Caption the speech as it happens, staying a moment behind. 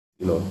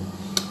You know,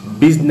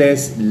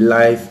 business,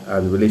 life,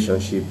 and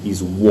relationship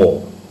is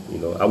war. You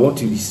know, I want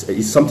you.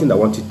 It's something I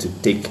want you to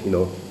take. You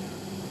know,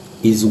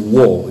 is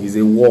war. Is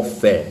a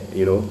warfare.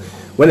 You know,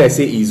 when I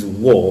say is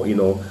war, you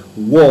know,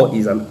 war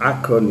is an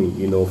acronym.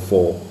 You know,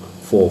 for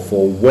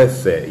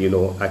welfare. You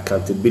know,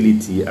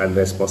 accountability and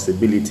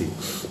responsibility.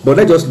 But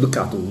let's just look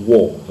at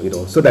war. You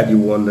know, so that you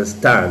will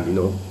understand. You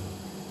know,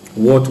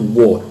 what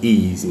war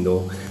is. You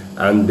know,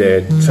 and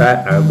try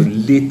and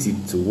relate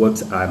it to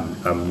what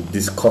I'm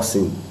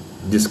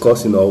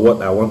discussing or what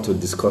I want to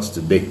discuss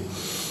today.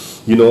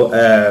 You know,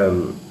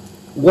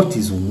 what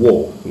is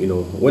war? You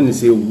know, when you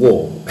say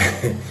war,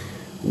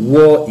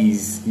 war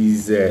is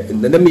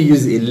let me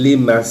use a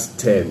layman's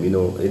term, you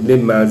know, a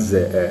layman's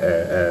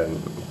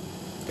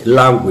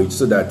language,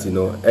 so that, you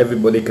know,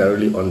 everybody can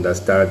really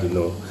understand, you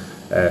know,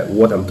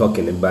 what I'm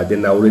talking about.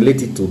 Then I'll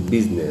relate it to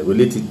business,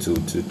 relate it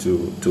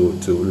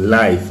to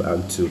life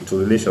and to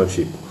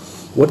relationship.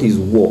 What is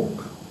war?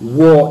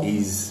 War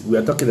is, we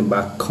are talking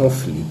about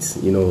conflict,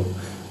 you know,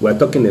 we are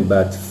talking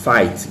about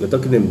fight, we are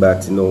talking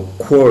about, you know,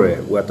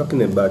 quarrel, we are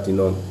talking about, you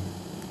know,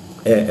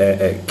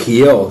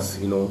 chaos,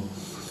 you know.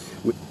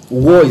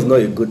 War is not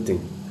a good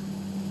thing.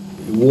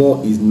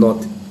 War is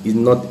not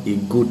a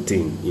good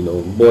thing, you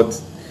know,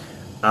 but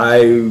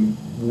I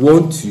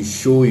want to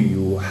show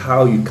you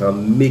how you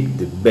can make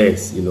the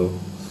best, you know,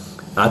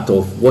 out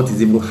of what is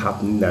even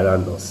happening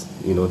around us,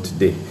 you know,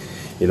 today.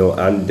 You know,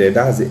 and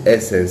that's the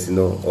essence, you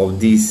know, of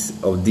this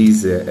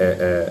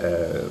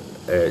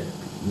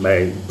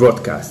my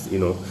broadcast. You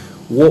know,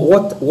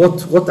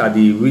 what are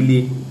the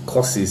really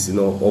causes, you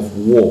know, of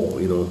war?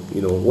 You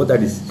know, what are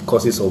the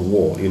causes of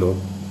war? You know,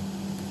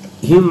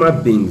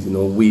 human beings, you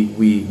know, we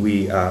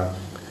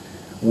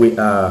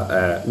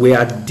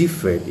are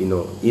different, you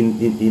know,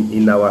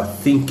 in our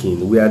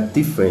thinking. We are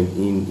different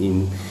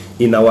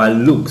in our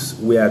looks.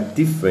 We are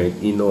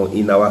different, you know,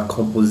 in our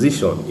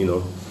composition. You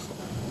know,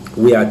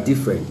 we are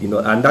different, you know,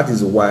 and that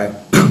is why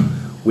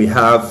we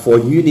have, for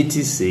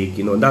unity's sake,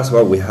 you know, that's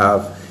why we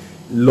have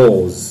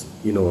laws.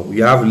 You know,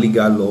 you have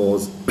legal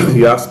laws,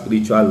 you have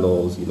spiritual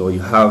laws, you know, you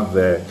have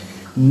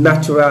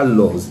natural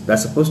laws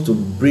that's supposed to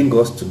bring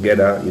us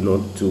together, you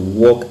know, to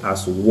work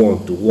as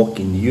one, to work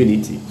in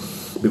unity.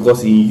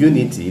 Because in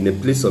unity, in a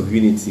place of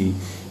unity,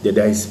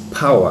 there is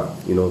power,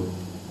 you know.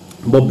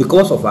 But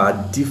because of our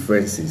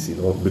differences, you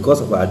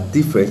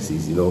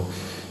know,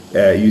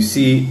 you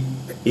see,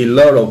 a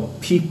lot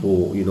of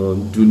people, you know,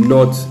 do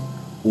not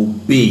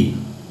obey.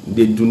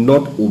 They do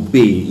not obey,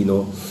 you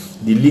know,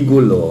 the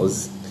legal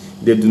laws.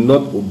 They do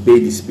not obey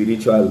the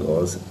spiritual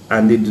laws,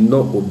 and they do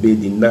not obey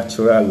the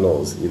natural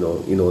laws. You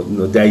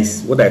know, there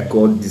is what I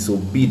call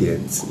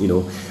disobedience. You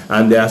know,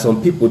 and there are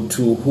some people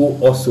too who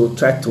also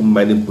try to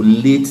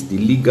manipulate the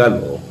legal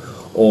law,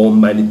 or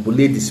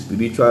manipulate the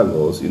spiritual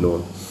laws. You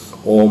know,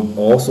 or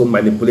also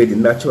manipulate the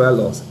natural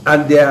laws.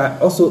 And there are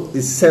also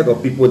a set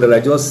of people that are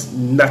just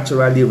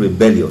naturally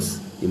rebellious.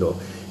 You know,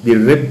 they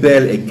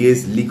rebel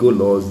against legal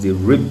laws, they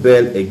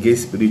rebel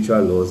against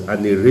spiritual laws,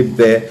 and they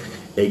rebel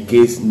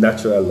against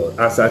natural law.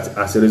 As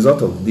a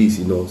result of this,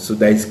 you know, so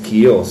there is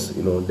chaos,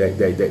 you know,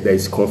 there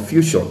is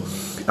confusion.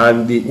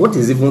 And what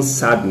is even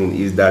saddening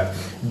is that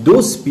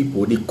those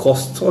people, the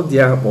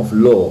custodian of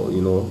law, you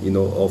know,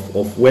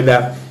 of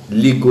whether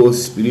legal,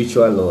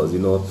 spiritual laws, you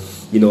know,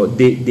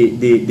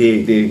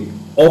 they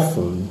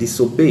often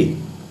disobey.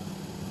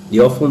 They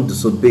often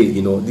disobey,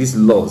 you know, these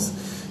laws,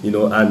 you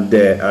know, and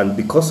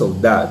because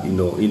of that, you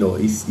know,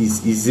 it's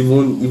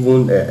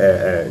even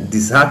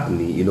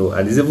disheartening, you know,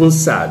 and it's even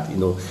sad, you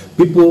know.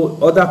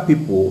 Other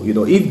people, you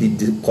know, if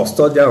the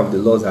custodian of the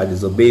laws are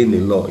disobeying the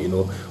law, you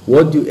know,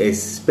 what do you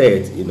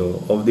expect, you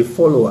know, of the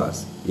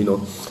followers, you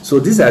know? So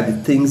these are the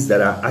things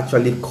that are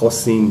actually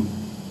causing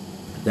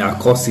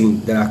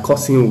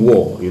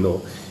war, you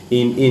know,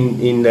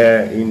 in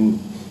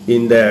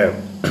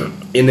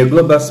the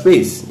global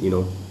space, you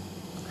know.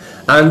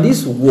 And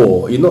this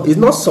war, you know, is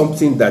not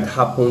something that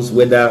happens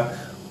whether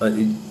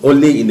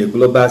only in a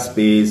global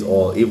space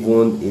or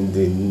even in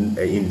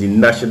the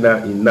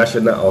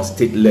national or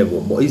state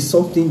level, but it's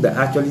something that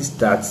actually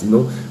starts, you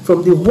know,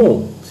 from the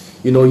home.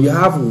 You know, you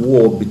have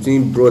war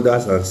between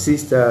brothers and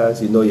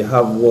sisters. You know, you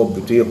have war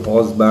between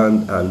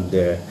husband and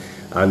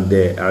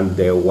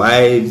their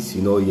wives.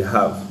 You know, you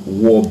have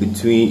war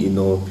between, you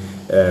know,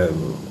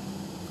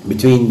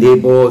 between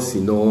neighbors.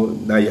 You know,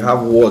 now you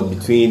have war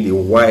between the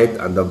white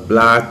and the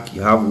black.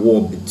 You have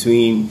war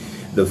between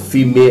the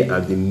female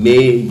and the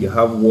male. You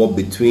have war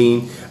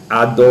between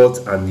adults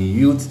and the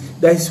youth.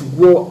 There is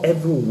war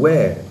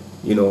everywhere,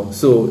 you know.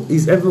 So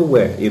it's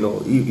everywhere, you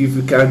know. If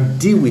you can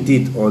deal with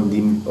it on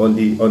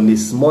the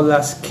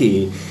smaller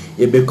scale,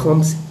 it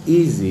becomes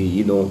easy,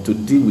 you know, to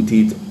deal with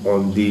it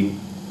on the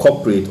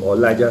corporate or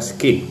larger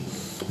scale.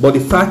 But the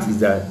fact is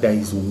that there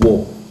is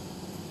war.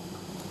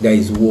 There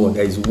is war.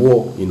 There is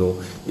war, you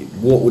know.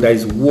 There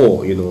is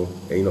war, you know,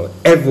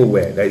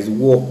 everywhere. There is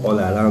war all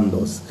around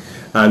us.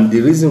 And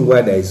the reason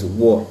why there is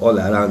war all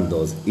around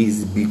us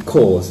is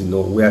because, you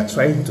know, we are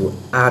trying to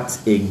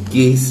act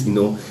against, you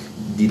know,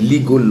 the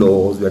legal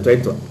laws, we are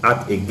trying to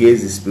act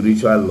against the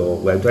spiritual law,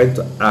 we are trying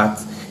to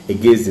act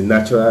against the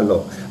natural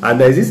law.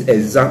 And there's this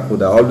example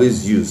that I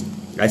always use.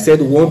 I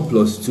said 1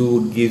 plus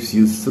 2 gives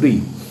you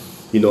 3,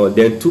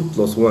 then 2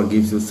 plus 1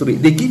 gives you 3.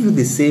 They give you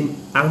the same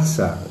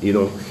answer,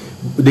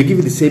 they give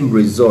you the same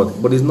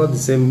result, but it's not the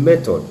same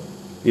method.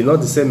 It's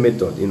not the same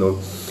method,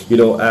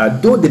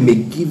 though they may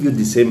give you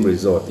the same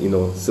result,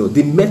 so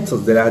the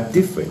methods that are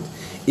different.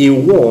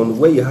 In one,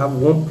 where you have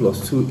 1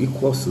 plus 2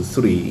 equals to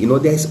 3,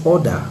 there's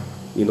order,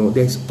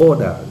 there's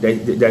order,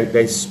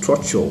 there's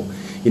structure,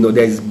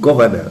 there's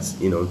governance,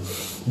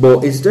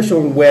 But a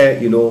situation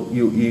where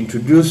you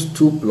introduce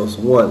 2 plus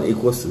 1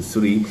 equals to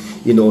 3,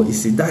 you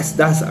see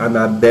that's an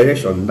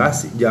aberration.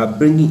 You are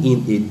bringing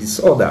in a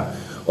disorder.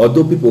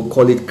 Although people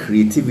call it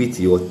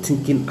creativity or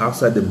thinking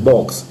outside the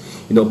box,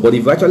 but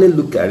if you actually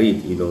look at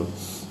it,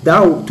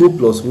 that 2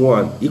 plus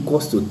 1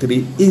 equals to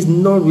 3 is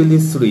not really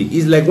 3.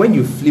 It's like when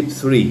you flip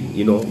 3,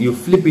 you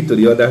flip it to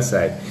the other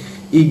side,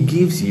 it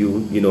gives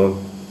you,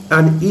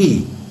 an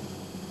E.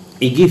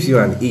 It gives you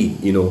an E,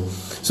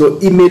 So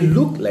it may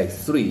look like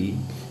 3,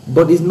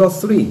 but it's not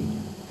 3,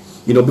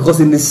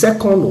 because in the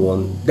second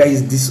one there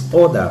is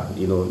disorder,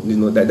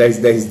 that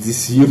there is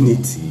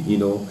disunity,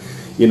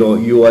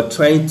 you are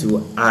trying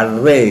to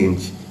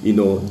arrange,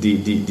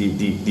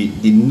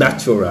 the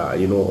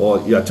natural,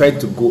 or you are trying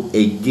to go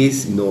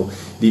against,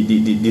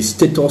 the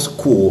status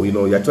quo,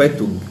 you are trying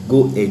to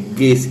go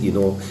against,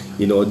 the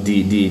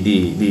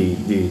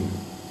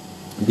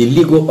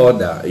legal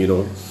order,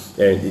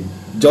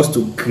 just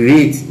to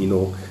create,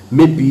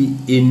 maybe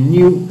a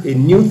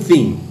new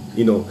thing,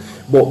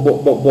 but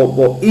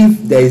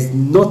if there is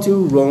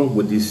nothing wrong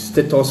with the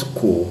status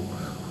quo,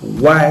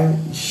 why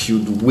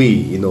should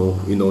we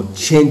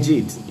change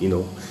it?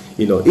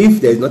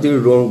 If there's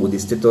nothing wrong with the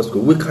status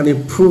quo, we can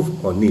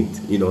improve on it.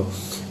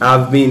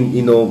 I've been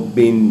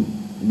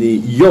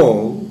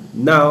young,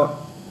 now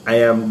I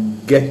am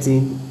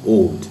getting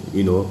old,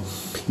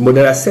 but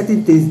there are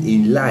certain things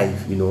in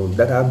life,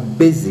 that are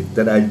basic,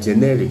 that are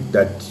generic,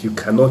 that you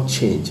cannot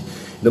change.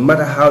 No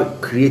matter how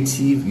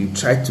creative you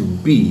try to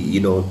be,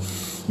 you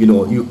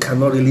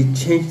cannot really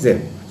change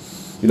them,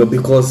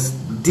 because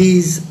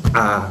these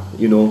are,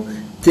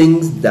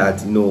 things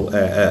that,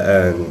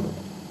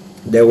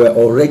 they were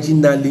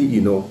originally,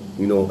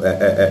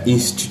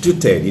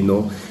 instituted,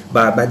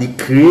 by the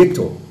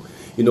Creator.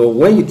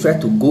 When you try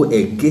to go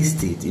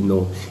against it,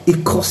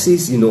 it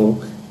causes,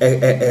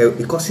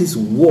 it causes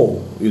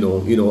war,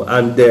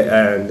 and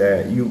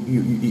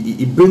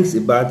it brings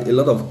about a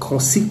lot of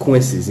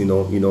consequences, there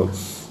are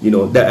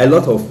a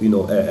lot of,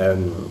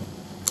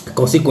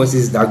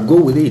 consequences that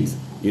go with it.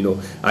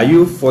 Are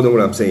you following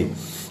what I'm saying?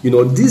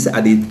 These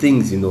are the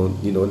things,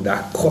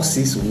 that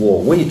causes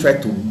war. When you try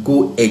to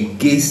go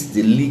against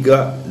the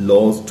legal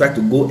laws, try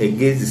to go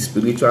against the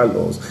spiritual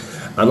laws,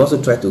 and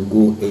also try to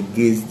go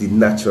against the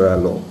natural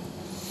law,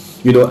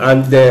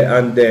 and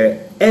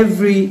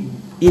every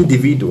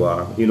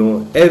individual,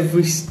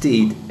 every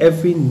state,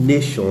 every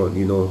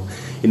nation,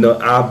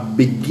 are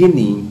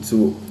beginning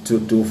to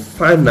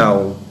find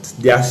out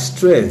their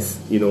strength,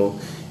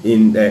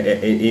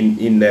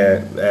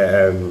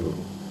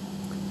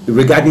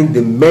 regarding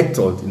the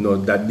method,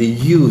 that they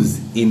use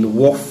in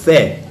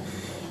warfare.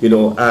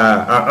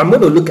 I'm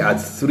going to look at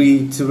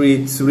three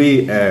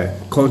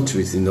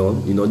countries,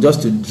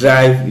 just to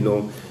drive,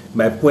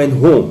 my point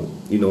home.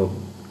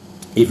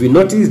 If you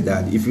notice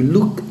that, if you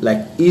look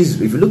at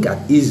Israel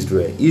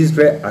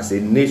as a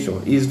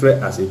nation,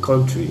 Israel as a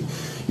country,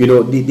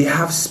 they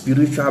have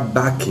spiritual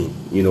backing.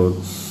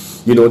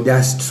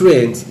 Their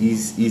strength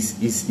is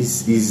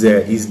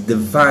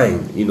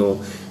divine.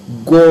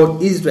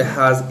 God, Israel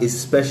has a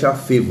special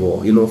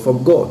favor,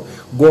 from God.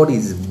 God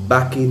is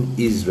backing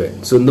Israel.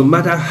 So no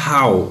matter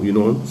how,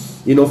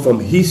 from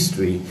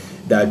history,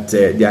 that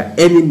their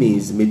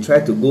enemies may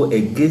try to go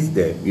against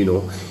them, they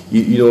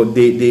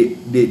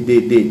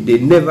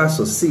never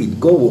succeed.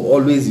 God will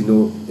always,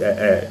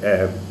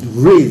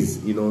 raise,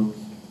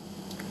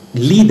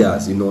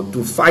 leaders,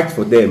 to fight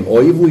for them,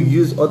 or even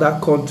use other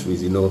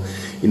countries,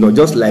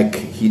 just like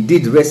he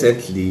did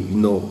recently,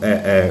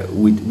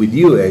 with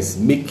US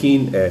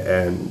making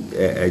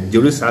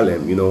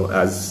Jerusalem,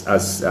 as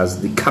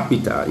the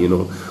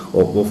capital,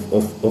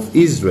 of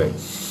Israel.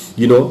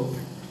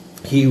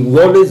 He will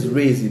always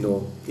raise,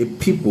 a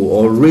people,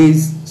 or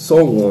raise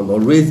someone,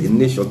 or raise a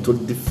nation to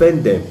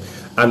defend them.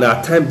 And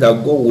at times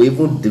that God will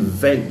even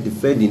defend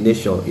the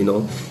nation,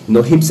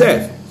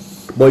 himself.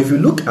 But if you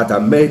look at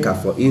America,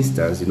 for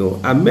instance,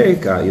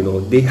 America,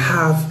 they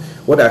have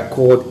what I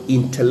call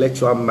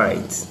intellectual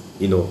might.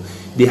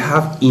 They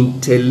have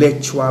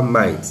intellectual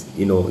might.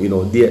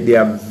 They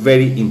are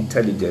very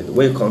intelligent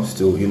when it comes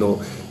to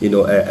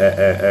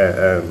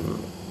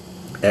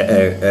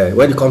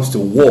when it comes to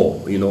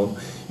war.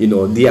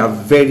 They are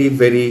very,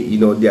 very,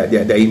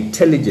 their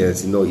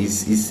intelligence, is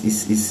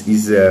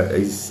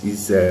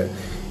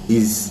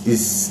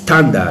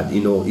standard.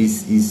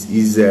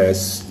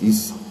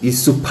 Is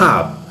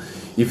superb,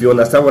 if you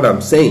understand what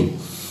I'm saying.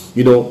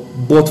 you know.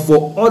 But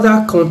for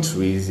other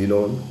countries, you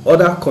know, I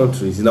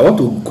want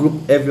to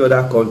group every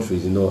other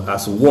countries, you know,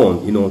 as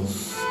one. You know,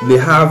 they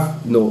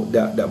have, you know,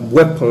 the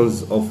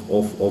weapons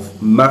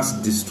of mass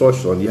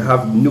destruction. You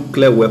have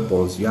nuclear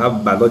weapons, you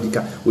have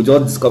biological. We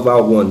just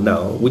discovered one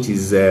now, which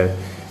is the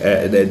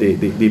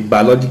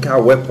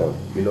biological weapon,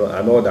 you know,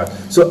 and all that.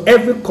 So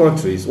every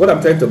countries, what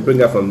I'm trying to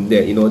bring up from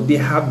there, you know, they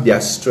have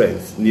their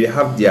strength, they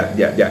have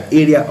their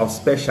area of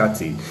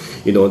specialty,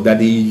 you know, that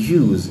they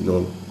use, you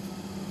know,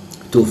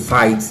 to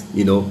fight,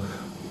 you know,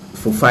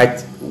 for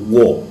fight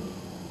war.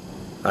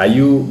 Are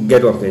you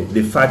get what I'm saying?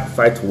 They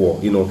fight war,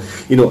 you know,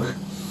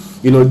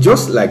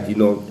 just like, you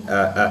know,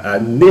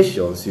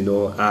 nations, you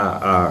know,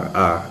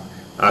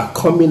 are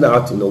coming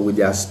out, you know, with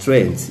their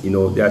strength. You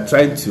know, they are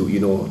trying to, you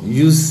know,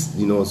 use,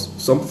 you know,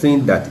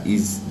 something that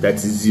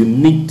is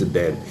unique to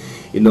them.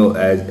 You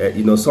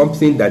know,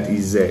 something that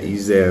is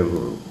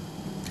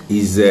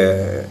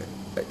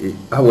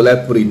how will I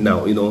put it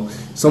now? You know,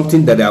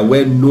 something that they are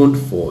well known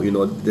for. You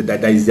know,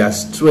 that is their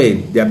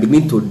strength. They are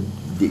beginning to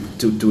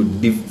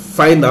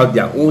find out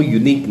their own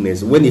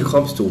uniqueness when it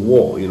comes to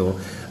war. You know,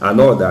 and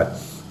all that.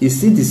 You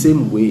see, the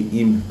same way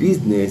in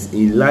business,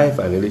 in life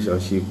and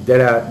relationship,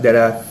 there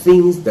are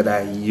things that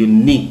are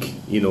unique.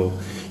 You know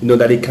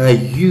that they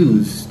can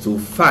use to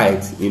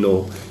fight. You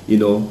know,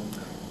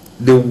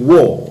 the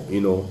war.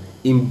 You know,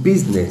 in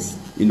business.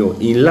 You know,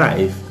 in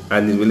life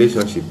and in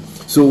relationship.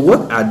 So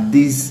what are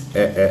these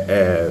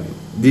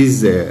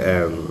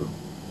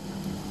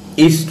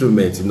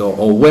instruments, you know,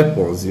 or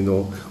weapons, you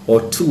know,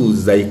 or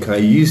tools that you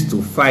can use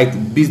to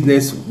fight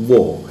business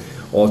war,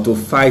 or to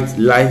fight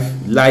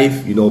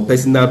life, you know,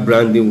 personal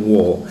branding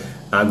war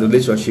and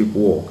relationship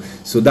war?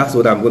 So that's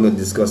what I'm going to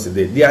discuss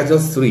today. There are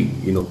just three,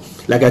 you know.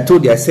 Like I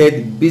told you, I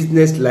said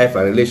business, life,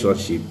 and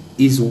relationship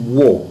is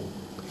war.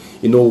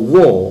 You know,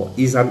 war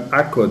is an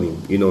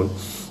acronym, you know.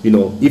 You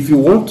know, if you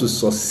want to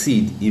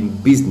succeed in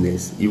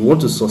business, you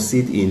want to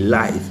succeed in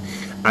life,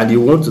 and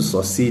you want to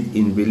succeed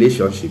in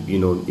relationship, you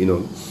know,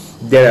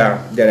 there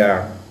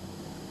are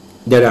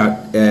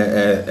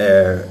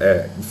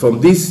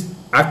from this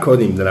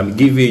acronym that I'm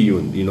giving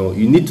you, you know,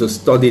 you need to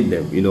study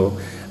them, you know,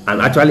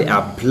 and actually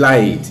apply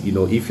it. You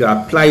know, if you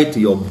apply it to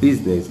your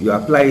business, you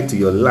apply it to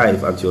your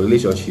life and to your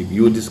relationship,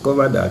 you will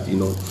discover that, you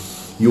know,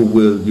 you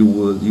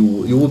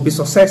will be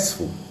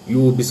successful. You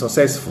will be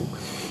successful.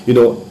 You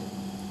know,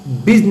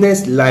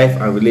 business, life,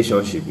 and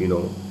relationship. You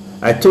know,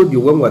 I told you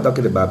when we're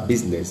talking about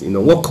business, you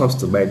know, what comes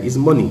to mind is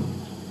money.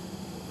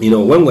 You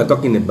know, when we're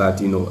talking about,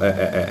 you know,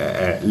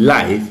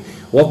 life,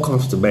 what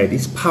comes to mind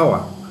is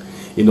power.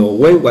 You know,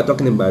 when we're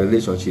talking about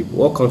relationship,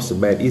 what comes to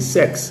mind is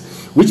sex.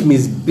 Which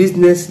means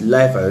business,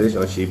 life, and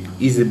relationship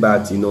is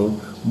about, you know,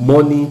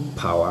 money,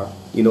 power,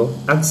 you know,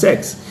 and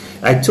sex.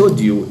 I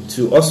told you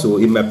to also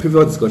in my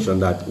previous discussion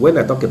that when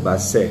I talk about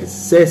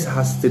sex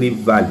has three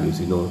values.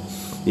 You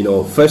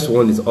know, first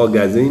one is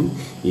orgasm,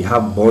 you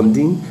have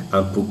bonding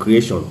and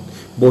procreation.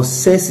 But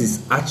sex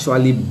is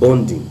actually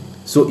bonding.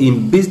 So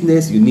in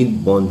business, you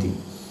need bonding.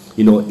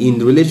 You know, in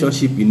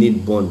relationship, you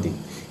need bonding.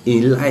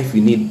 In life,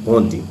 you need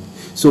bonding.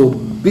 So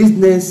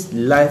business,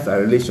 life,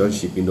 and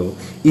relationship, you know,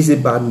 is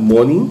about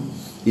money,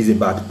 is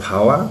about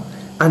power,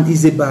 and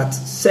is about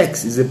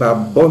sex, is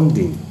about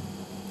bonding.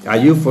 Are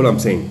you following what I'm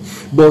saying?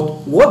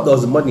 But what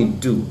does money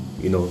do?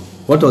 You know,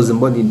 what does the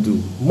money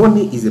do?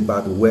 Money is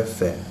about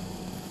welfare.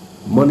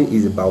 Money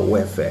is about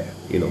welfare,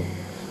 you know.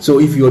 So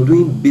if you're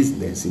doing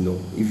business, you know,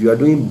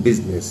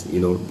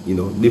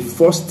 the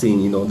first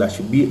thing, you know, that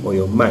should be on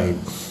your mind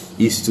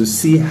is to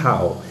see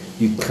how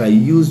you can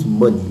use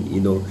money,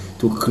 you know,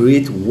 to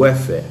create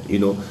welfare, you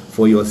know,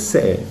 for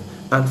yourself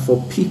and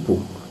for people,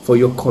 for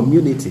your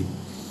community.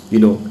 You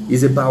know,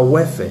 it's about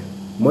welfare.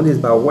 Money is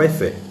about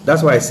welfare.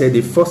 That's why I said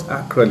the first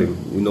acronym,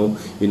 you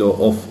know,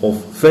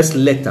 of first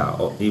letter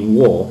in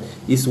war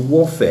is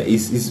warfare.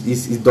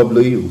 Is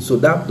W. So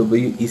that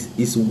W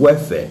is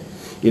welfare.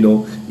 You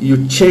know,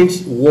 you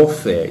change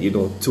warfare, you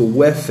know, to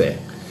welfare.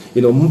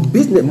 You know,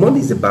 business money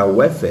is about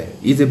welfare.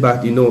 It's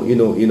about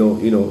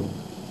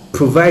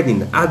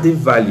providing added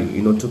value,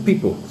 you know, to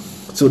people.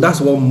 So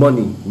that's what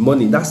money,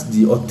 that's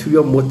the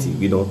ulterior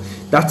motive, you know,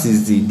 that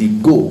is the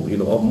goal, you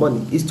know, of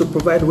money, is to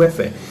provide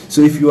welfare.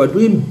 So if you are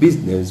doing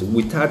business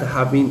without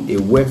having a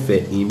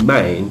welfare in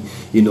mind,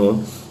 you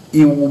know,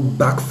 it will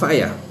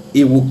backfire.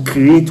 It will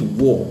create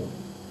war.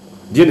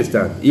 Do you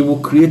understand? It will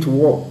create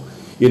war.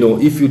 You know,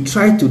 if you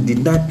try to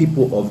deny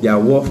people of their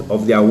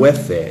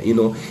welfare, you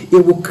know,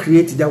 there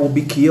will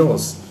be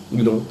chaos.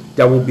 You know,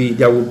 there will be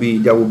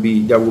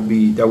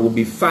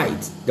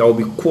fight. There will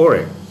be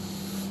quarrel.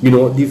 You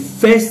know, the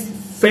first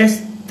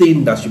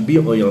thing that should be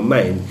on your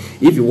mind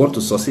if you want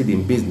to succeed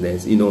in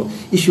business, you know,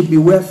 it should be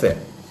welfare.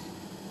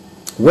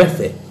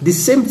 Welfare. The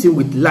same thing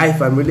with life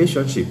and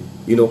relationship.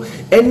 You know,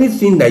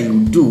 anything that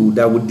you do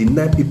that would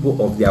deny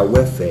people of their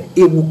welfare,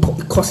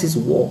 it causes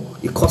war,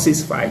 it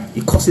causes fight,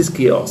 it causes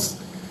chaos.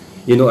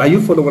 You know, are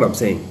you following what I'm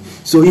saying?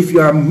 So if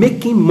you are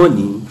making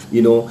money,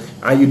 you know,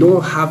 and you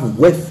don't have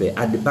welfare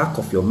at the back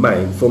of your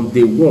mind from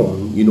day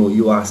one, you know,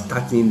 you are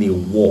starting a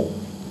war.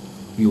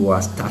 you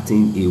are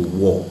starting a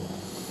war,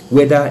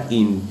 whether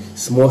in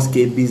small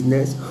scale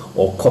business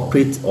or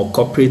corporate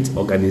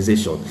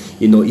organization.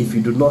 If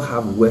you do not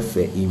have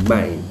welfare in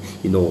mind,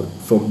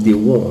 from day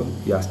one,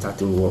 you are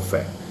starting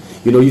warfare.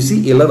 You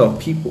see a lot of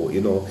people,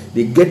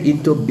 they get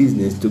into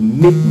business to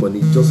make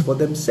money just for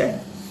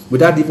themselves,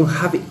 without even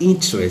having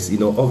interest,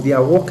 of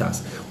their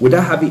workers,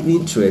 without having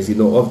interest,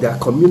 of their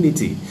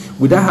community,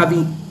 without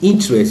having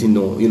interest, of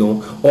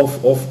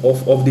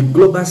the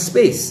global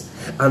space.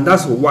 And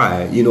that's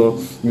why,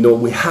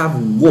 we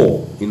have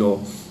war,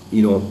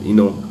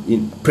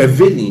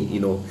 prevailing,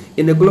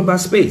 in the global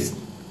space.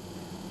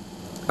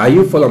 Are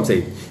you following what I'm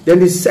saying? Then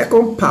the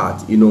second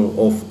part, of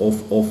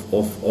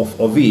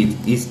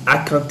it is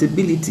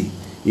accountability.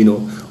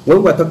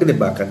 When we're talking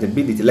about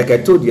accountability, like I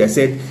told you, I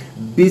said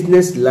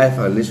business, life,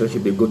 and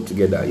relationship, they go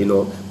together.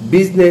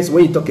 Business,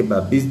 when you talk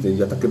about business,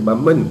 you're talking about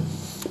money.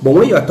 But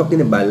when you are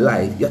talking about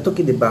life, you're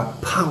talking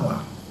about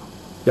power.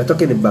 You're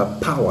talking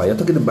about power. You're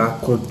talking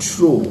about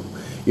control.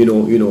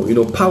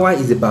 Power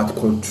is about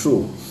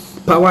control.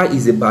 Power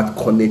is about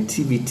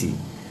connectivity.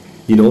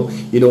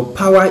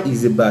 Power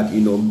is about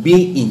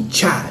being in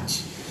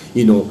charge.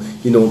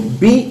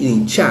 Being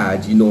in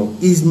charge,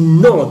 is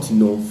not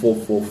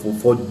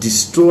for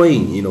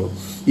destroying.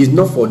 Is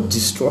not for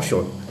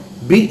destruction.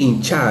 Being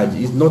in charge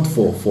is not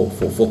for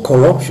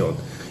corruption.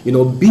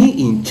 Being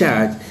in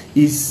charge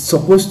is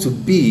supposed to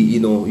be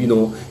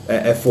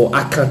for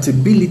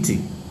accountability.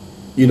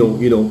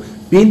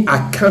 Being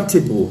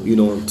accountable,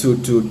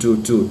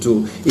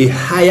 to a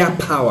higher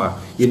power,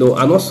 and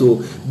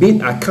also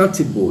being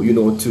accountable,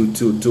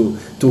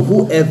 to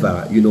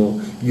whoever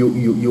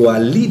you are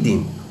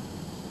leading.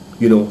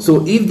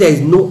 So if there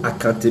is no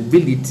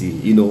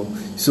accountability,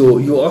 so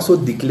you're also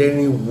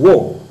declaring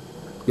war.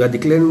 You are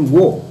declaring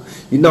war.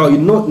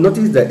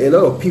 Notice that a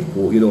lot of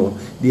people,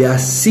 they are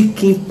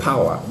seeking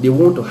power. They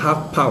want to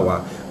have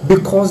power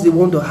because they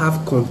want to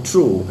have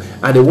control,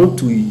 and they want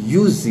to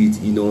use it,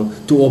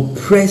 to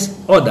oppress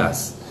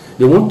others.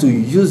 They want to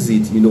use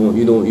it,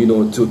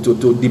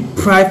 to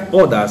deprive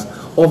others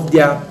of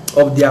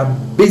their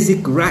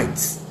basic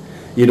rights.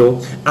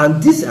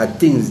 And these are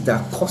things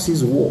that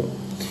causes war.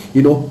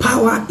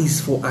 Power is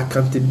for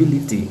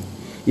accountability.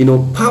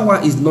 Power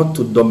is not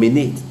to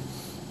dominate.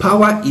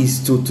 Power is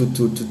to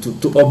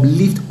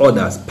uplift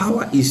others.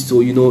 Power is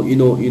to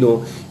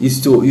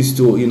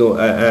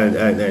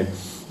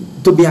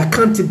to be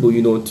accountable,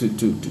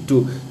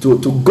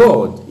 to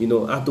God,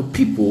 and to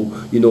people,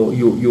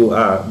 you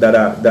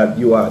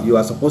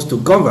are supposed to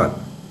govern.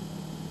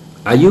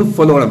 Are you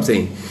following what I'm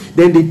saying?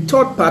 Then the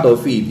third part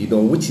of it,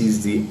 which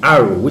is the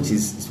arrow, which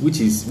is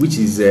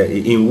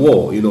in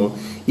war,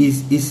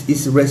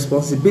 is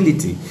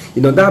responsibility.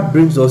 That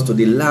brings us to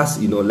the last,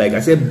 like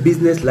I said,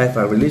 business, life,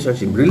 and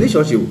relationship.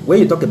 When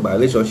you talk about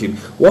relationship,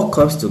 what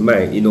comes to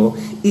mind,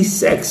 is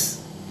sex.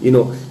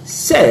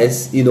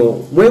 Sex,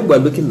 when we're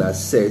looking at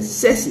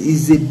sex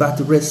is about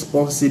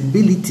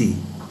responsibility.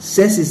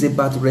 Sex is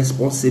about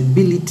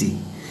responsibility.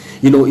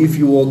 If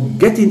you are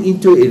getting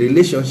into a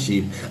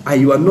relationship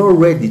and you are not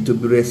ready to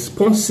be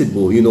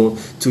responsible,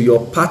 to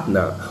your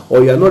partner,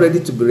 or you are not ready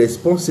to be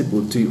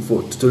responsible to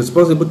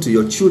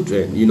your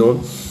children,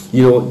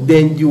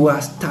 then you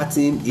are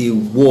starting a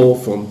war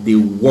from day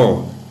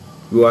one.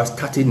 You are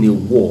starting a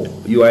war.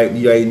 You are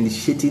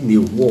initiating a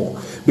war,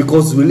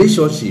 because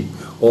relationship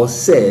or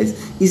sex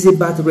is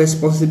about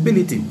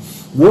responsibility.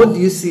 What do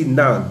you see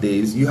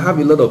nowadays? You have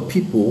a lot of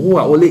people who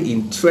are only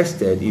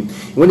interested in,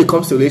 when it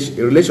comes to a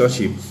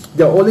relationship,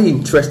 they're only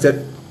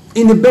interested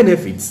in the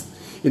benefits.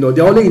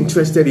 They're only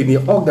interested in the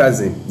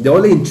orgasm. They're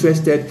only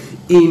interested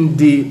in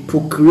the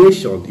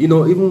procreation,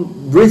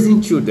 even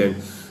raising children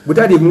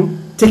without even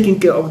taking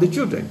care of the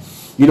children.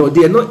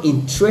 They are not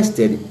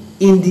interested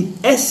in the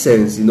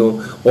essence,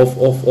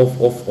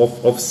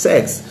 of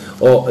sex,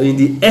 or in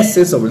the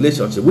essence of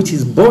relationship, which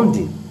is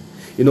bonding.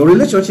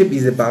 Relationship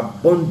is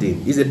about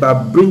bonding. It's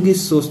about bringing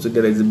souls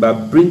together. It's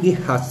about bringing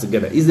hearts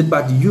together. It's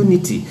about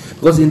unity,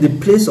 because in the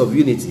place of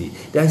unity,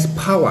 there is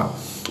power.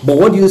 But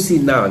what do you see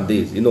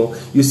nowadays?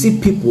 You see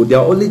people, they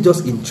are only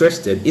just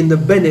interested in the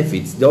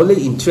benefits. They're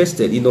only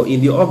interested, in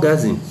the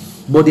orgasm,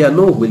 but they are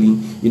not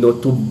willing,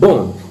 to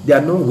bond. They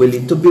are not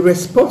willing to be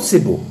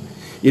responsible.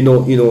 In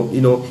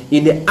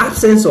the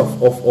absence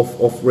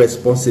of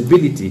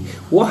responsibility,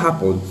 what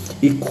happens?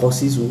 It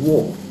causes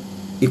war.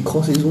 It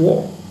causes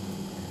war.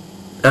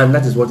 And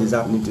that is what is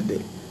happening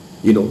today.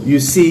 You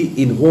see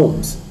in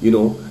homes,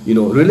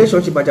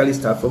 relationship actually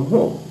start from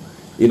home.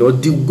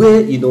 The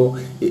way,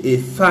 a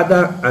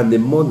father and a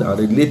mother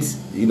relate,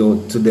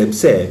 to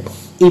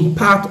themselves,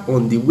 impact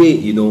on the way,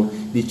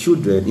 the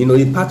children,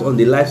 impact on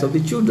the lives of the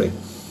children,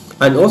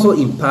 and also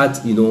impact,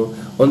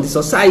 on the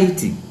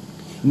society.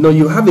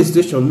 You have a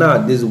situation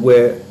nowadays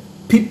where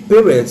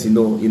parents,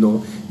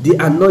 they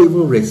are not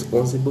even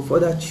responsible for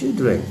their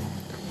children.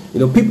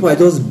 People are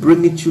just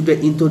bringing children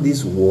into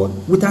this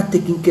world without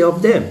taking care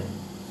of them.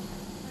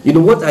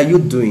 What are you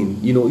doing?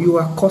 You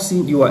are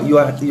causing, you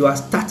are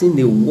starting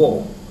a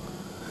war.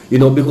 You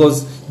know,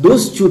 because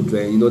those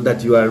children, you know,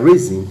 that you are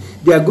raising,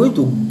 they are going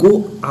to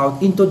go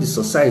out into the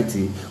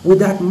society with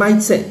that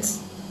mindset.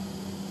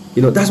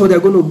 You know, that's what they're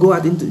going to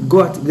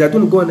they're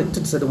going to go into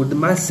the society with the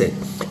mindset.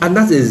 And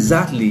that's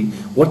exactly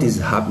what is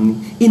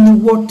happening in the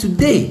world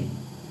today.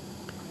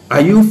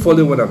 Are you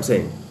following what I'm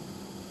saying?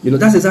 You know,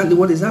 that's exactly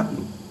what is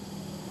happening.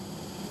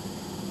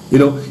 You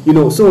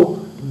know, so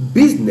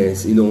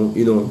business, you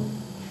know,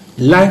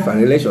 life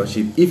and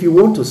relationship, if you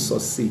want to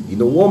succeed, you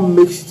know, what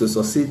makes you to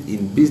succeed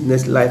in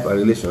business, life and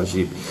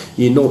relationship,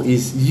 you know,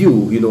 is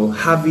you know,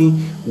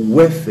 having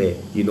welfare,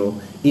 you know,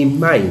 in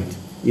mind,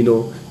 you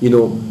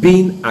know,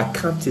 being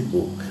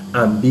accountable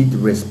and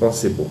being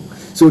responsible.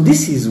 So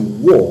this is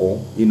war,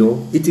 you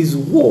know, it is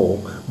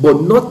war,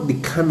 but not the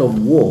kind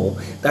of war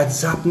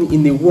that's happening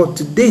in the world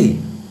today.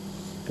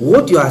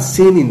 What you are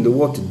seeing in the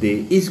world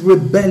today is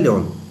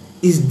rebellion,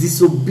 is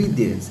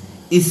disobedience,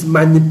 is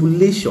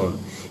manipulation,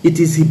 it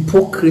is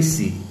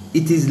hypocrisy,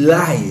 it is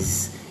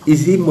lies,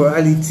 is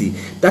immorality.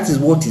 That is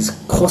what is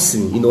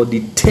causing, you know,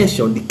 the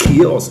tension, the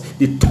chaos,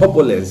 the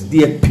turbulence,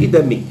 the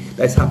epidemic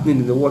that's happening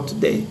in the world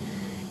today.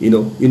 You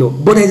know,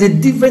 but there's a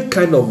different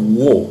kind of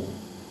war,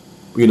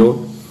 you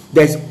know,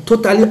 that's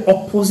totally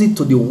opposite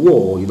to the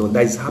war, you know,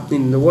 that is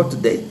happening in the world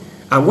today.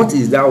 And what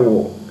is that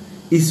war?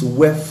 It's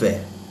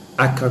welfare,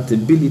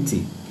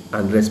 accountability,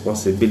 and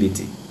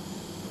responsibility.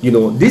 You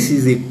know, this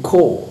is a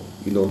call,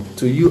 you know,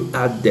 to you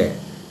out there,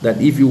 that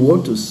if you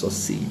want to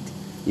succeed,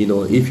 you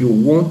know, if you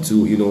want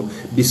to, you know,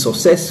 be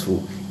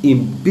successful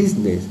in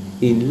business,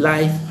 in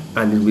life,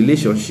 and in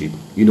relationship,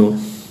 you know,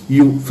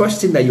 first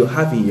thing that you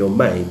have in your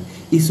mind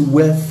is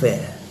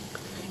welfare.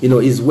 You know,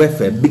 is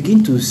welfare.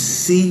 Begin to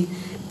see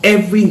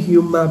every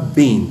human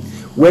being,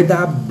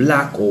 whether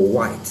black or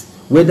white,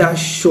 whether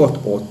short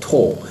or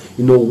tall,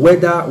 you know,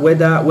 whether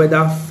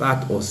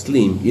fat or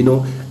slim, you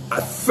know,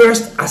 at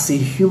first as a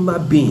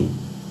human being.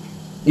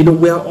 You know,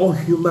 we are all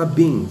human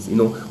beings. You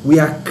know, we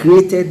are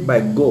created by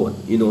God.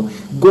 You know,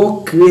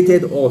 God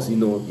created us, you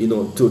know,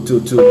 to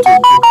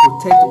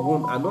protect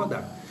one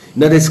another.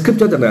 Now, the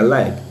scripture that I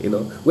like, you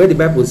know, where the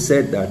Bible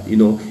said that, you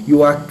know,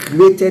 you are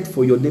created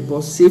for your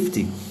neighbor's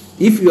safety.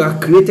 If you are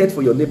created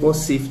for your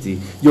neighbor's safety,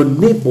 your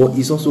neighbor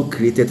is also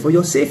created for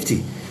your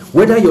safety.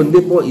 Whether your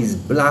neighbor is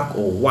black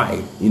or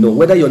white, you know,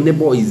 whether your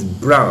neighbor is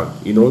brown,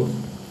 you know,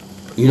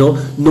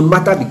 no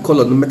matter the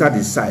color, no matter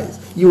the size,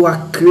 you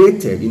are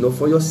created, you know,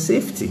 for your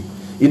safety.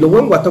 You know,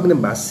 when we're talking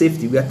about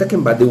safety, we are talking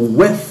about the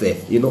welfare,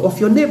 you know, of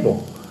your neighbor.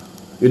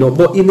 You know,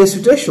 but in a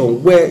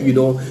situation where, you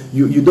know,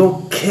 you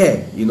don't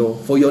care, you know,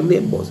 for your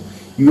neighbors,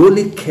 you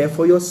only care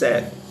for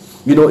yourself.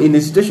 You know, in a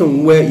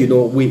situation where, you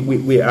know,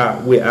 we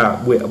are,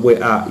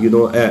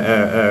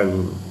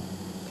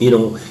 you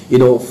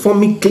know,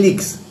 forming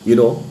cliques, you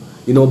know,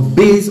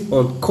 based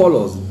on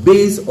colors,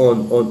 based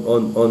on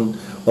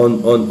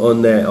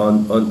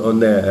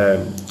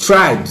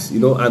tribes, you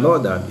know, and all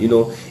that, you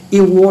know,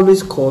 it will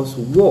always cause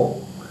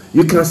war.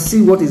 You can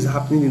see what is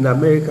happening in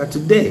America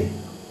today.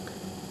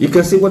 You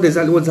can see what's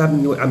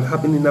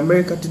happening in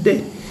America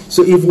today.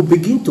 So if we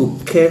begin to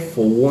care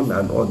for one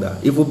another,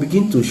 if we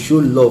begin to show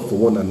love for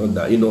one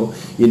another,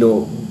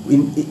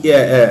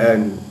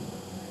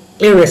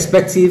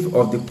 irrespective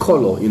of the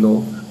color, you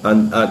know,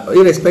 and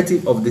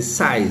irrespective of the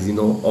size, you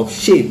know, of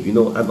shape, you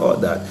know, and all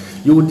that,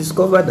 you will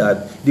discover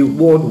that the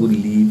world will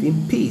live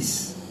in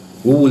peace.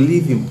 We will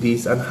live in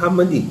peace and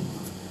harmony.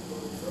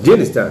 Do you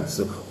understand?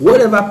 So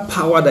whatever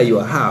power that you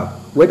have,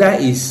 whether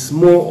it's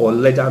small or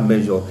larger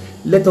measure,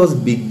 let us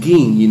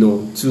begin, you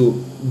know,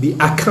 to be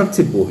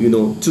accountable, you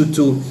know,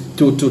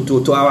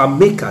 to our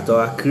maker, to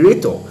our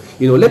creator.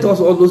 You know, let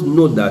us always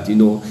know that, you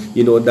know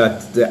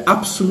that the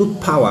absolute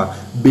power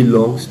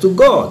belongs to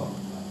God.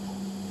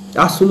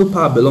 Absolute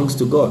power belongs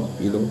to God,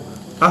 you know.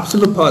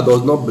 Absolute power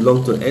does not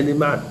belong to any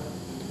man,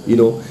 you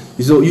know.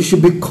 So you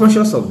should be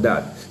conscious of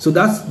that. So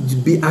that's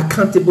be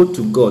accountable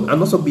to God, and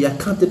also be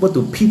accountable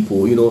to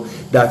people, you know,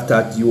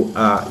 that you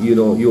are, you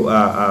know, you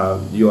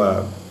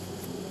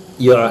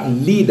are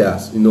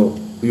leaders, you know,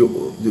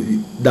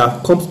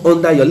 that comes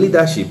under your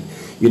leadership.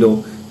 You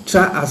know,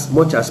 try as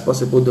much as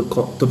possible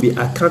to be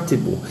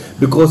accountable,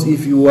 because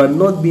if you are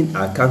not being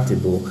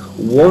accountable,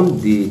 one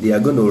day they are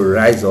going to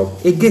rise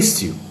up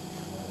against you,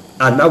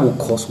 and that will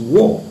cause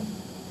war.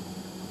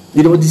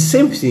 You know, the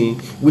same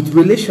thing with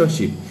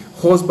relationship,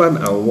 husband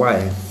and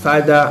wife,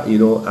 father, you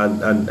know,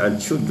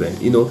 and children.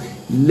 You know,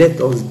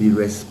 let us be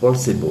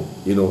responsible,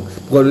 you know,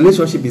 because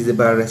relationship is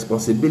about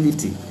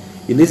responsibility.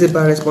 It is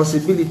about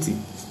responsibility.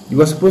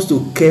 You are supposed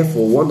to care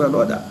for one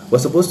another. We're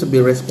supposed to be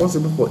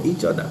responsible for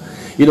each other.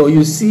 You know,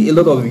 you see a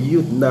lot of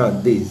youth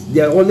nowadays, they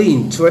are only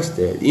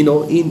interested, you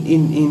know,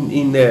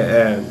 in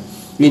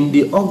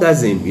the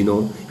orgasm, you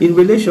know, in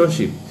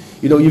relationship.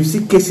 You know, you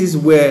see cases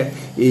where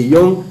a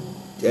young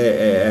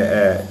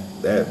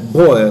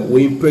boy will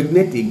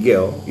impregnate a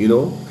girl, you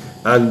know,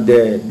 and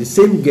the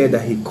same girl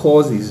that he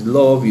calls his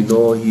love, you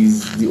know,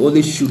 he's the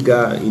only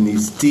sugar in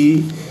his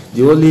tea,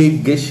 the only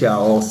geisha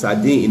or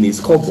sardine in his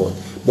cupboard.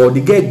 But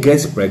the girl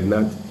gets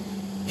pregnant,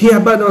 he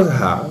abandons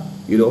her,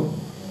 you know,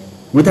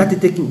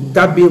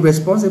 without being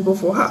responsible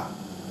for her.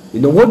 You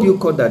know, what do you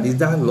call that? Is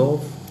that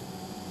love?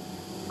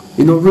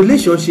 You know,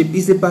 relationship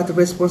is about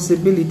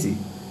responsibility.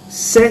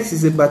 Sex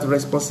is about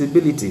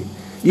responsibility.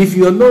 If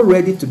you are not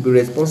ready to be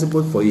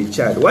responsible for a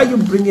child, why are you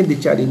bringing the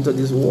child into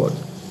this world?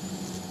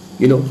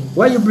 You know,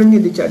 why are you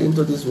bringing the child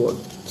into this world?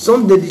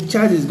 Someday the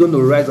child is going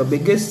to rise up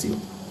against you.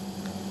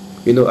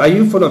 You know, are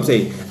you following what I'm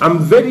saying? I'm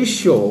very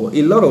sure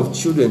a lot of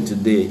children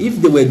today,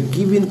 if they were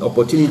given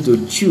opportunity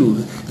to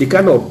choose the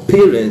kind of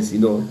parents, you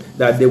know,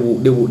 that they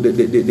would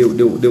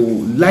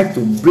like to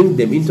bring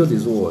them into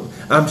this world,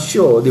 I'm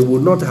sure they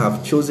would not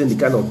have chosen the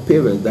kind of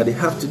parents that they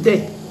have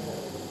today.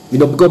 You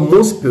know, because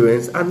most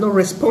parents are not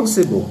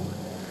responsible.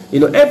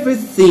 You know,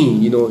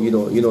 everything, you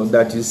know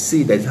that you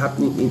see that's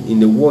happening in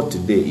the world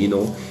today, you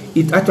know,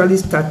 it actually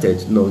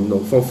started,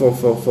 from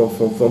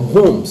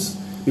homes.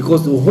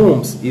 Because the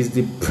homes is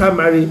the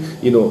primary,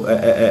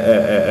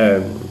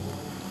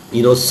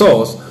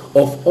 source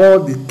of all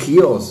the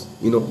chaos,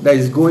 that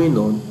is going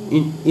on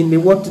in the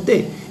world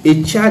today.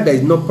 A child that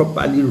is not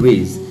properly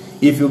raised,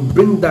 if you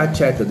bring that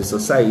child to the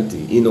society,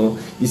 you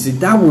see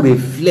that will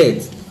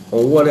reflect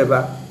on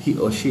whatever he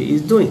or she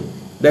is doing.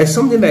 There is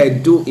something that I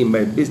do in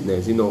my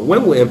business,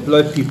 when we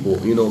employ people,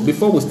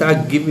 before we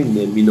start giving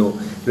them,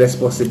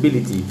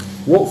 responsibility.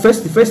 The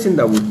first thing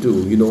that we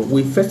do,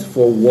 we first of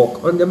all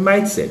work on the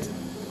mindset.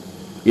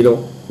 We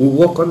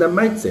work on the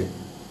mindset.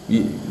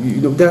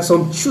 There are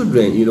some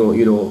children,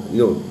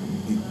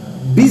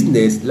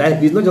 business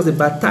life is not just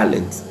about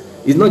talent.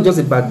 It's not just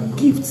about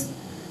gifts.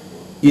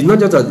 It's not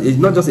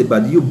just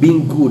about you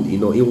being good,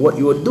 in what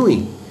you are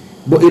doing.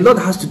 But a lot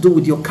has to do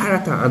with your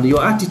character and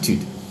your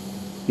attitude.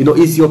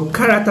 It's your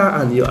character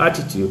and your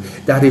attitude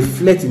that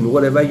reflect in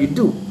whatever you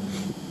do.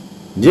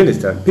 Do you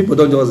understand? People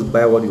don't just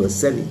buy what you are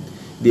selling.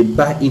 They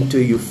buy into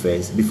you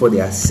first before they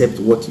accept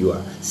what you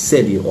are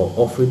selling or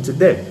offering to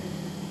them.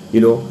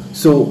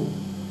 So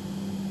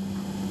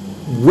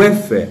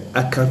welfare,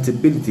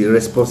 accountability,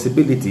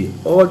 responsibility,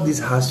 all this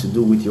has to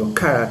do with your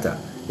character.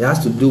 It has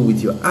to do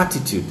with your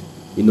attitude,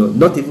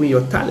 not even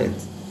your talent.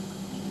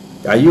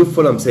 Are you following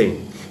what I'm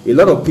saying? A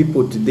lot of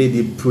people today,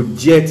 they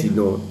project,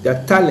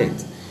 their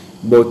talent,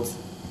 but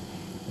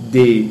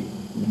they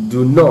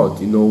do not,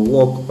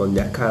 work on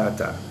their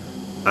character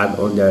and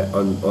on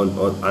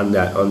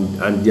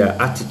their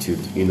attitude,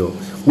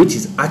 which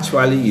is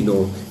actually,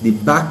 the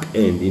back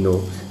end,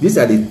 these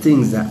are the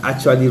things that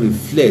actually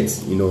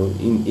reflect, in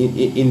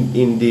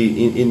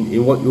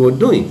what you are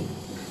doing.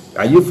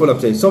 Are you following what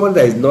I'm saying? Someone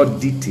that is not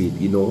detailed,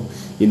 he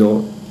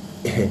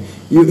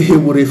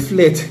will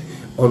reflect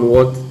on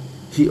what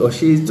he or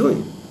she is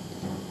doing.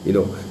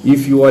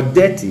 If you are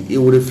dirty, it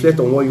will reflect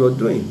on what you are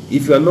doing.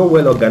 If you are not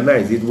well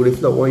organized, it will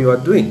reflect on what you are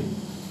doing.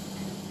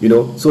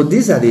 So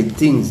these are the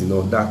things,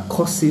 that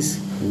causes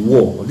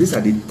war. These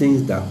are the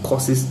things that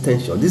causes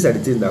tension. These are the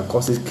things that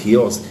causes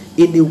chaos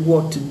in the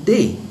world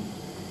today.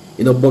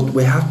 But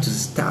we have to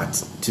start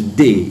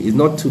today. It's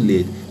not too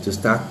late to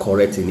start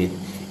correcting it.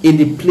 In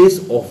the place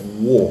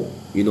of war,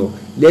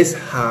 let's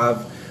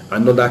have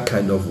another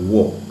kind of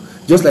war.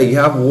 Just like you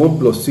have 1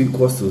 + 2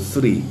 =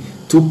 3,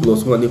 2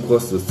 + 1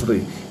 =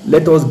 3.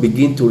 Let us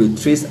begin to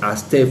retrace our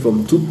step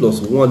from 2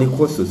 + 1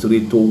 =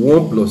 3 to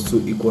 1 +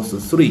 2 =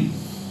 3,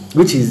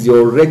 which is the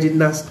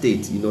original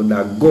state,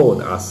 that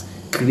God has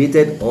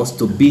created us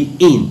to be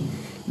in.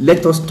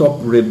 Let us stop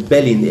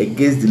rebelling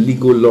against the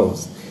legal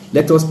laws.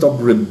 Let us stop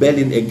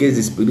rebelling against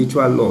the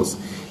spiritual laws.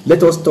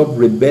 Let us stop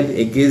rebelling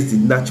against the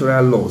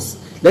natural laws.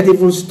 Let's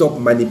even stop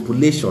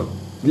manipulation.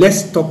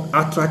 Let's stop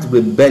outright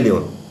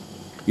rebellion.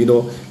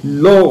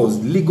 Laws,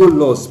 legal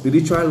laws,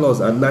 spiritual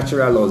laws, and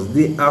natural laws,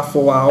 they are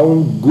for our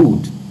own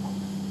good.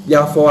 They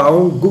are for our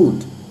own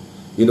good.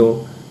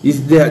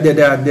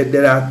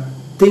 There are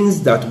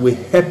things that will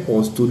help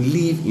us to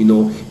live,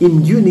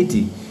 in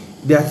unity.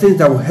 There are things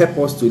that will help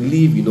us to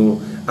live,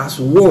 as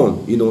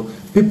one.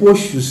 People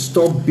should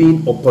stop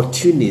being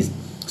opportunists.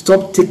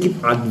 Stop taking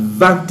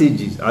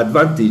advantage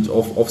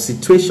of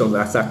situations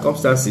and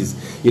circumstances,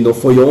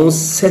 for your own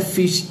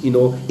selfish,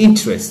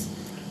 interest.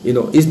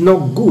 It's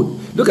not good.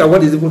 Look at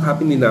what is even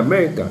happening in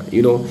America.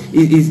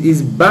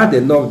 It's bad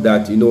enough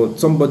that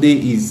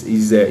somebody is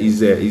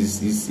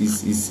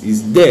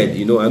dead,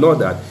 and all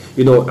that,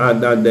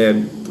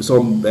 and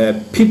some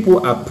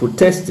people are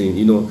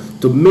protesting,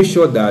 to make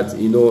sure that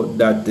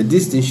that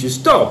this thing should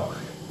stop.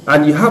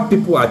 And you have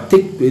people a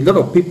lot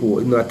of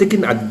people are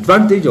taking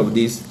advantage of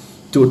this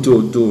to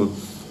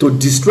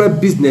destroy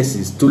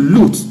businesses, to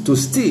loot, to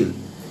steal.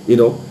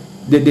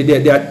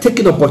 They are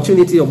taking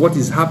opportunity of what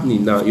is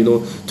happening now,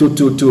 to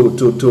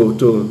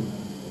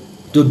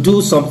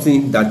do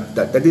something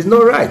that is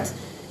not right.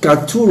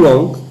 Can two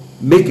wrong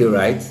make it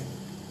right?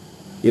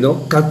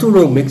 Can two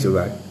wrong make it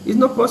right? It's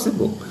not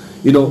possible.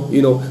 But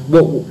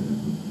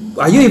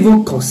are you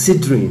even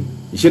considering?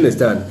 You should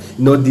understand.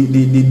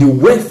 The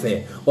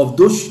welfare of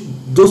those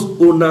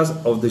owners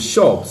of the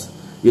shops.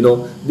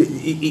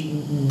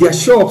 Their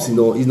shops.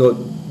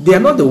 They are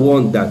not the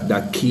one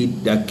that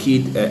killed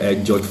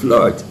George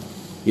Floyd.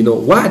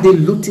 Why are they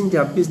looting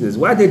their business?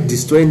 Why are they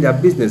destroying their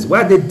business?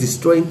 Why are they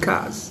destroying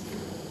cars?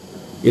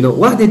 You know,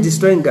 why are they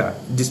destroying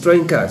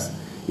cars?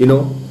 You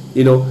know,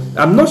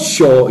 I'm not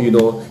sure, you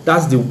know,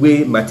 that's the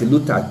way Martin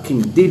Luther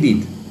King did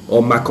it,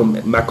 or Malcolm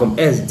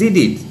X did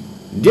it.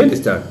 Do you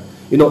understand?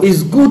 You know,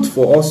 it's good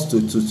for us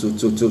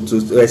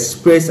to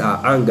express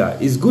our anger.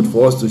 It's good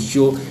for us to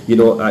show, you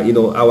know,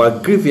 our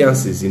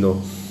grievances, you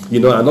know,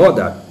 and all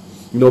that.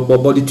 You know,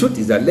 but the truth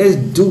is that let's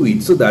do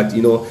it so that,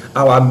 you know,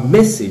 our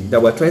message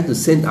that we're trying to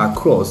send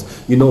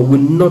across, you know, will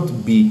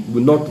not be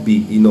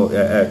you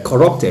know,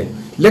 corrupted.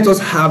 Let us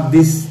have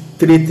these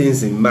three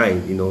things in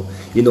mind. You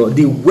know,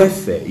 the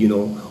welfare, you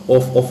know,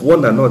 of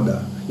one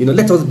another. You know,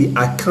 let us be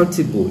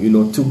accountable, you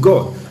know, to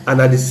God,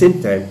 and at the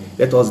same time,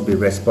 let us be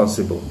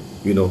responsible.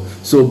 You know,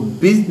 so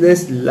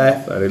business,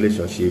 life, and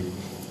relationship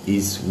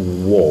is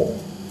war,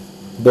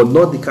 but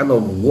not the kind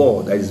of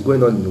war that is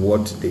going on in the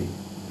world today,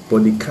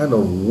 but the kind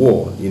of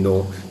war, you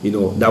know,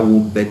 that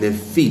will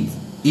benefit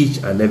each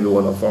and every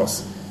one of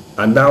us.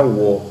 And that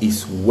war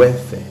is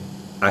welfare,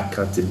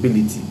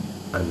 accountability,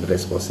 and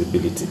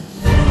responsibility.